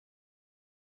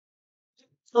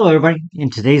Hello, everybody. In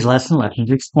today's lesson, lesson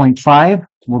 6.5,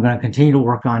 we're going to continue to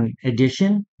work on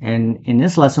addition. And in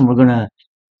this lesson, we're going to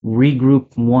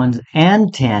regroup ones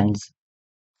and tens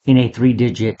in a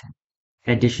three-digit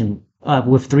addition,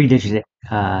 with three-digit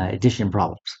addition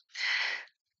problems.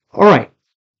 All right.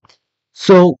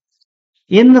 So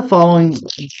in the following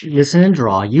listen and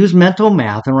draw, use mental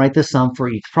math and write the sum for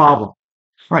each problem. All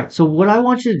right. So what I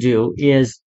want you to do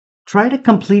is try to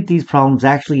complete these problems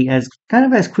actually as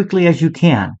quickly as you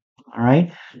can. All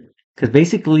right. Because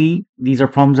basically, these are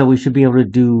problems that we should be able to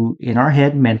do in our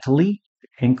head mentally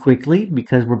and quickly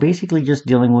because we're basically just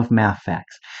dealing with math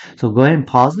facts. So go ahead and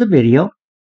pause the video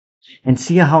and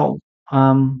see how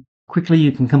quickly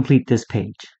you can complete this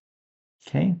page.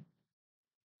 Okay.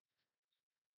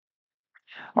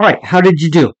 All right. How did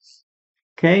you do?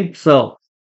 Okay. So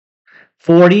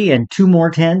 40 and two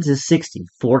more tens is 60.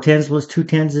 Four tens plus two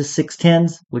tens is six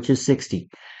tens, which is 60.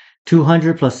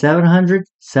 200 plus 700,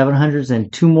 700s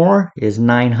and two more is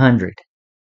 900.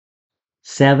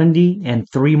 70 and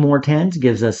three more tens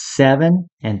gives us 7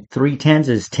 and three tens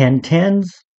is 10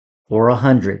 tens or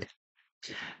 100.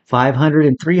 500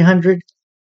 and 300,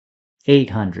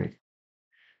 800.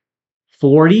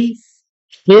 40,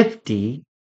 50,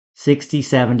 60,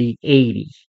 70, 80.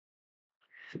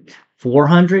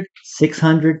 400,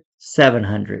 600,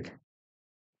 700.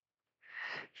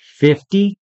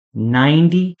 50,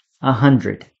 90,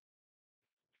 100.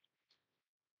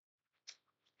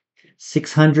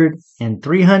 600 and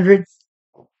 300,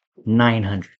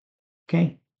 900.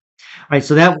 Okay. All right.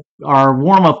 So that our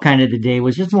warm up kind of today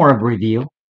was just more of a review.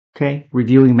 Okay.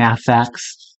 Reviewing math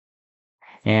facts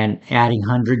and adding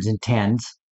hundreds and tens.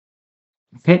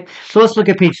 Okay. So let's look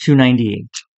at page 298.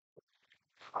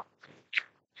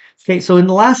 Okay. So in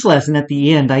the last lesson at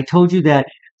the end, I told you that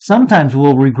sometimes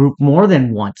we'll regroup more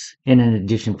than once in an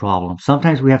addition problem.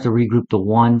 Sometimes we have to regroup the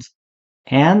ones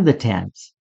and the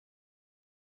tens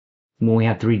when we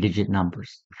have three-digit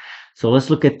numbers. So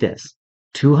let's look at this.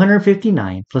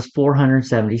 259 plus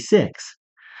 476.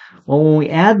 Well, when we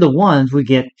add the ones, we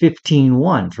get 15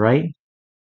 ones, right?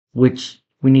 Which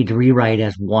we need to rewrite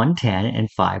as 110 and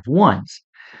 5 ones.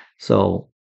 So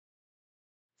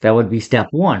that would be step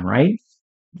one, right?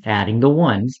 Adding the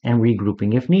ones and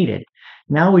regrouping if needed.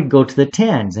 Now we'd go to the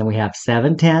tens, and we have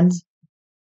 7 tens,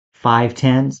 5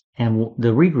 tens, and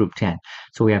the regroup 10.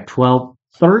 So we have 12,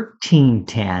 13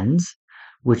 tens,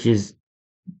 which is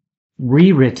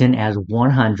rewritten as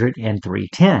 103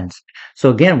 tens. So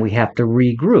again, we have to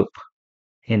regroup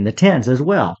in the tens as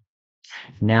well.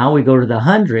 Now we go to the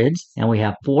hundreds, and we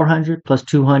have 400 plus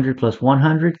 200 plus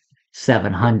 100,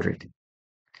 700.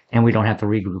 And we don't have to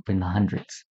regroup in the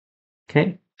hundreds.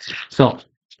 Okay? So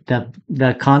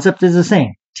the concept is the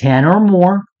same. 10 or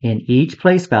more in each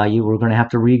place value, we're going to have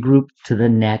to regroup to the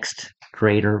next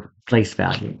greater place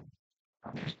value.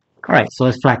 All right, so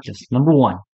let's practice. Number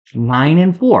one, 9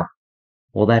 and 4.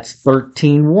 Well, that's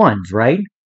 13 ones, right?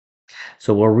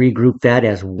 So we'll regroup that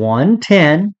as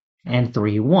 110 and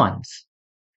 3 ones.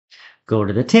 Go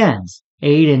to the tens.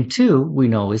 8 and 2 we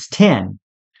know is 10.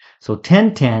 So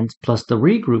 10 tens plus the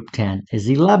regroup 10 is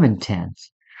 11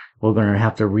 tens. We're going to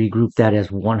have to regroup that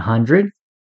as 100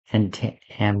 and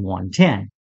 110.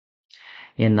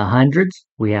 In the hundreds,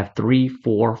 we have 3,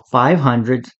 4, 5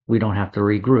 hundreds. We don't have to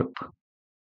regroup.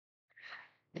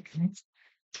 Okay.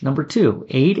 Number 2,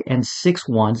 8 and 6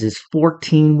 ones is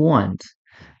 14 ones.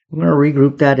 We're going to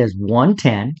regroup that as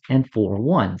 110 and 4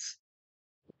 ones.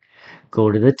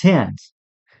 Go to the tens.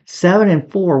 7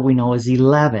 and 4 we know is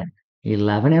 11.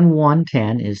 11 and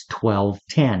 110 is 12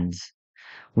 tens.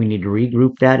 We need to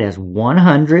regroup that as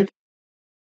 100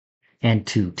 and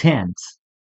 2 tens.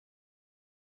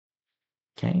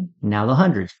 Okay, now the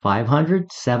hundreds.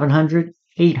 500, 700,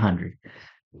 800.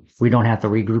 We don't have to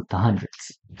regroup the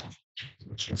hundreds.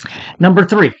 Number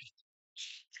 3.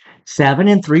 7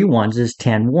 and 3 ones is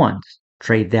 10 ones.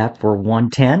 Trade that for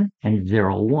 110 and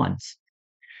 0 ones.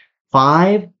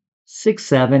 5, 6,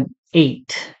 7,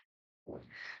 8. All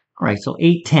right, so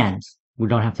 8 tens. We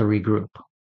don't have to regroup.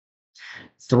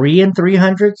 3 and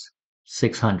 300s,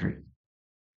 600.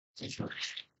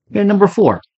 Okay, number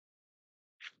 4.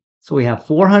 So we have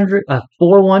 400,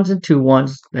 4 ones and 2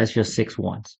 ones. That's just 6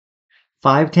 ones.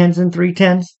 5 tens and 3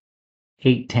 tens,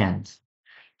 8 tens.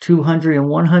 200 and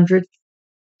 100,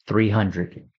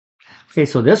 300. Okay,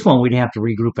 so this one we didn't have to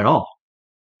regroup at all.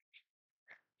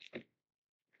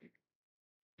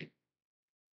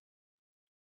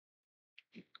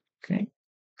 Okay.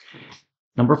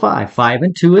 Number 5. 5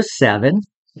 and 2 is 7.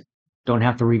 Don't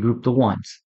have to regroup the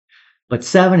ones. But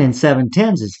 7 and 7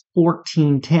 tens is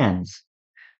 14 tens.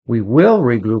 We will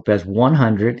regroup as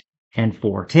 100 and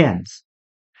 4 tens.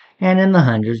 And in the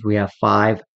hundreds, we have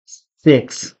 5,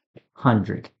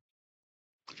 600.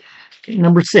 Okay,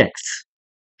 number 6.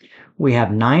 We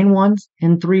have 9 ones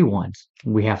and 3 ones.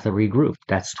 We have to regroup.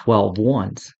 That's 12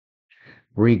 ones.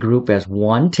 Regroup as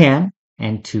 1 10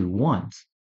 and 2 ones.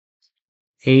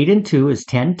 8 and 2 is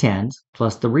 10 tens,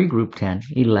 plus the regroup 10,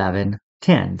 11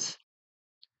 tens.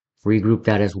 Regroup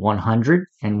that as 100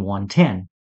 and 110.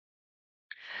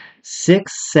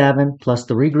 6, 7, plus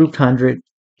the regrouped 100,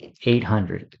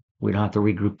 800. We don't have to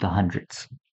regroup the hundreds.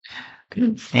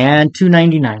 Okay. And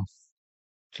 299.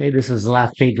 Okay, this is the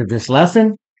last page of this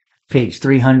lesson. Page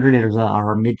 300 is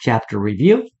our mid-chapter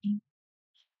review.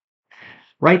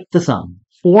 Write the sum.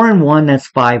 4 and 1, that's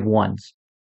 5 ones.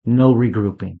 No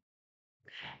regrouping.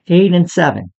 8 and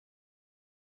 7.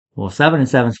 Well, 7 and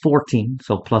 7 is 14,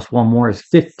 so plus 1 more is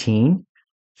 15.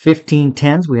 15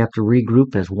 tens, we have to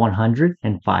regroup as 100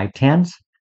 and 5 tens.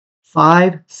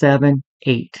 5, 7,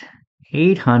 8.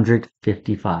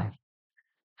 855.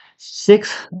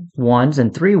 6 ones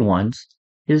and 3 ones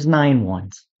is 9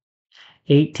 ones.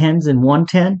 8 tens and 1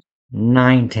 10,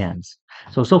 9 tens.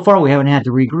 So far we haven't had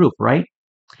to regroup, right?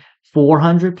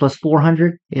 400 plus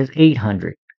 400 is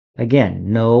 800.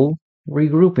 Again, no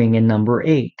regrouping in number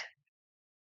 8.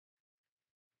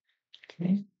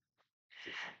 Okay.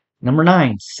 Number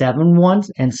 9, 7 ones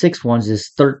and 6 ones is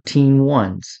 13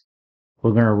 ones.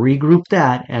 We're going to regroup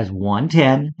that as 1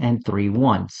 10 and 3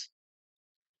 ones.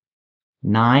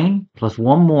 9 plus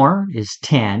 1 more is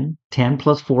 10. 10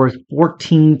 plus 4 is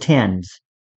 14 tens.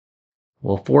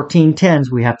 Well, 14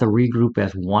 tens we have to regroup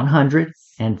as 100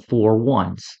 and 4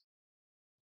 ones.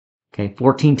 Okay,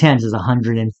 14 tens is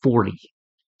 140.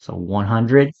 So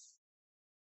 100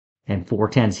 and 4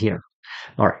 tens here.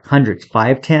 All right, hundreds,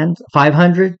 5 tens,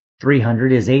 500,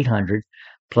 300 is 800,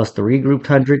 plus the regrouped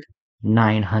 100,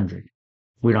 900.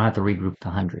 We don't have to regroup the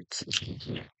hundreds.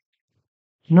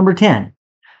 Number 10,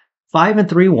 5 and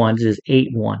 3 ones is 8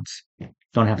 ones.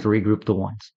 Don't have to regroup the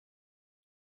ones.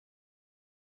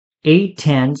 8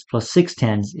 tens plus 6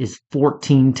 tens is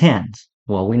 14 tens.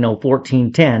 Well, we know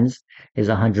 14 tens is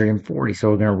 140, so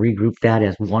we're going to regroup that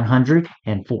as 100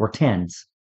 and 4 tens.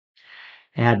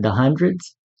 Add the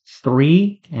hundreds.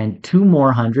 3 and 2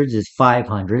 more hundreds is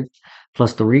 500,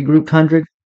 plus the regrouped 100,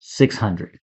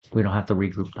 600. We don't have to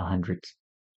regroup the hundreds.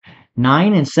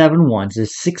 9 and 7 ones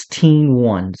is 16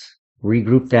 ones.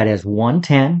 Regroup that as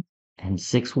 110 and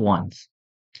 6 ones.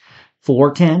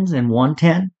 4 tens and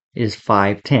 110 is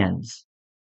 5 tens.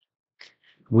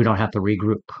 We don't have to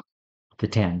regroup the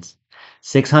tens.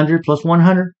 600 plus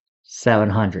 100,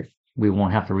 700. We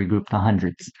won't have to regroup the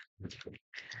hundreds.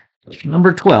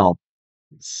 Number 12.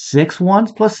 6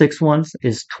 ones plus 6 ones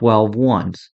is 12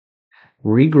 ones.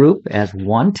 Regroup as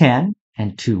 1 10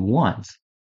 and 2 ones.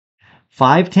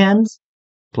 5 tens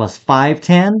plus 5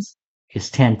 tens is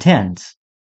 10 tens.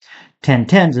 10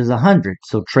 tens is 100,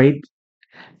 so trade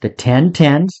the 10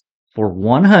 tens for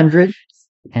 100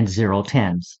 and 0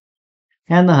 tens.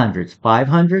 And the hundreds,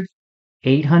 500,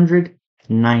 800,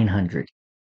 900.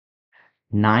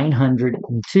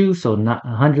 902, so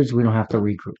hundreds we don't have to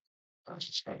regroup.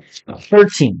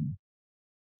 13.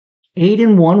 8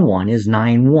 and 1 1 is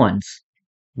 9 ones.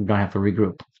 We don't have to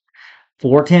regroup.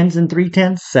 4 tens and 3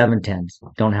 tens, 7 tens.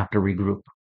 Don't have to regroup.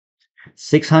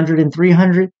 600 and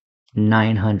 300,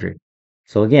 900.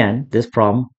 So again, this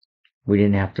problem, we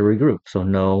didn't have to regroup. So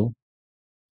no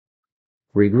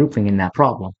regrouping in that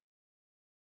problem.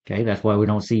 Okay, that's why we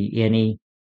don't see any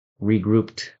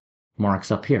regrouped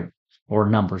marks up here. Or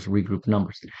numbers, regroup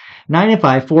numbers. 9 and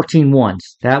 5, 14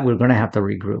 ones. That we're going to have to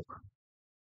regroup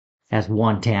as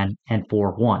 1 10 and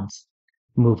 4 ones.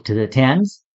 Move to the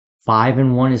tens. 5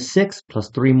 and 1 is 6, plus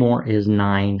 3 more is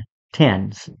 9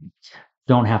 tens.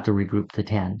 Don't have to regroup the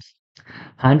tens.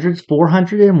 Hundreds,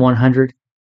 400 and 100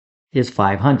 is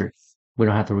 500. We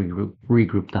don't have to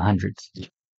regroup the hundreds.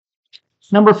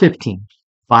 Number 15.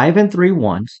 5 and 3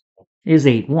 ones is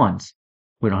 8 ones.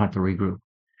 We don't have to regroup.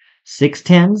 6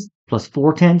 tens plus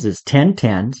 4 tens is 10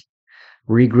 tens.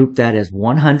 Regroup that as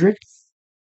 100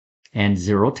 and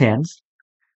 0 tens.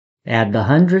 Add the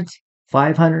hundreds.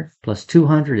 500 plus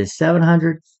 200 is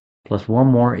 700, plus 1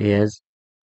 more is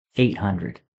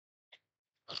 800.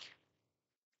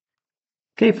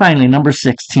 Okay, finally, number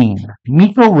 16.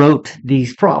 Miko wrote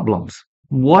these problems.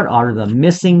 What are the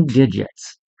missing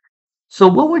digits? So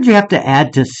what would you have to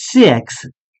add to 6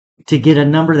 to get a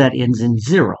number that ends in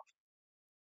 0?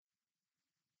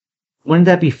 Wouldn't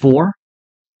that be 4?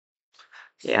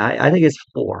 Yeah, I think it's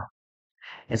 4.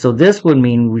 And so this would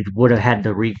mean we would have had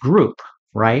to regroup,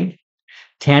 right?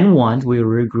 10 ones, we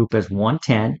would regroup as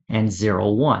 110 and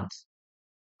 0 ones.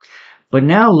 But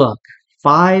now look,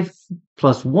 5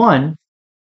 plus 1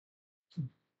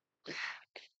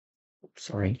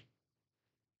 Sorry.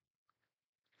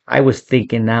 I was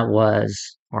thinking that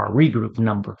was our regroup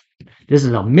number. This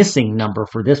is a missing number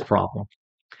for this problem.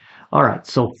 All right,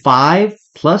 so 5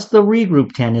 plus the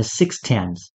regroup 10 is 6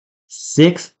 tens.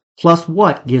 6 plus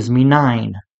what gives me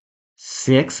 9?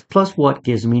 6 plus what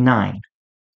gives me 9?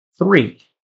 3,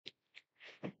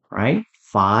 right?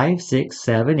 5, 6,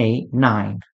 7, 8,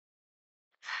 9.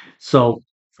 So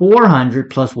 400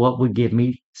 plus what would give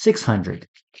me 600?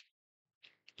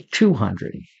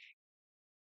 200.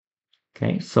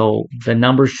 Okay, so the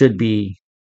number should be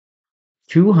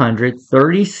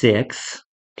 236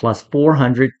 plus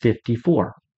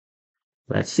 454.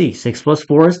 Let's see, 6 plus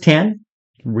 4 is 10.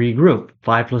 Regroup.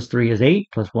 5 plus 3 is 8,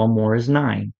 plus 1 more is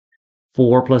 9.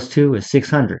 4 plus 2 is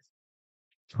 600.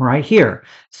 Right here,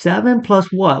 7 plus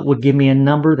what would give me a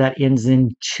number that ends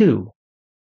in 2?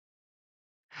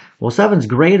 Well, 7 is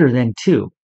greater than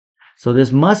 2. So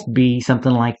this must be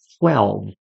something like 12.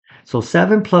 So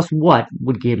 7 plus what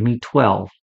would give me 12?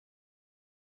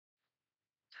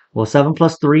 Well, 7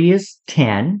 plus 3 is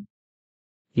 10,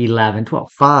 11,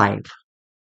 12, 5.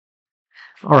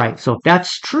 All right, so if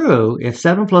that's true, if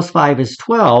 7 plus 5 is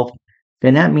 12,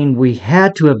 then that means we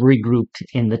had to have regrouped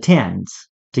in the tens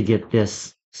to get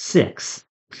this 6.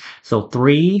 So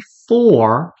 3,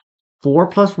 4, 4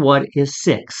 plus what is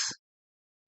 6?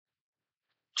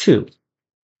 2.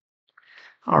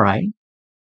 All right.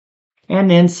 And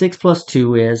then 6 plus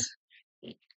 2 is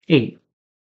 8.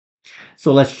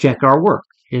 So let's check our work.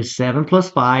 Is 7 plus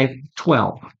 5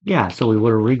 12? Yeah, so we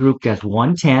would have regrouped as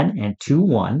 1 10 and 2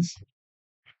 ones.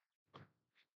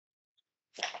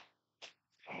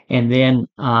 And then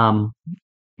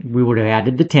we would have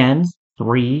added the tens,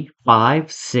 3,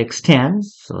 5, 6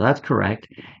 tens. So that's correct.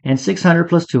 And 600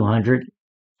 plus 200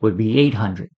 would be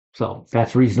 800. So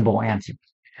that's a reasonable answer.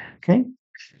 Okay.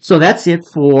 So that's it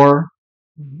for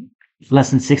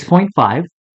lesson 6.5.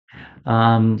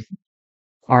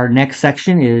 Our next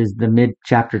section is the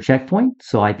mid-chapter checkpoint.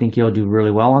 So I think you'll do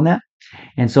really well on that.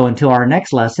 And so until our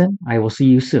next lesson, I will see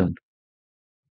you soon.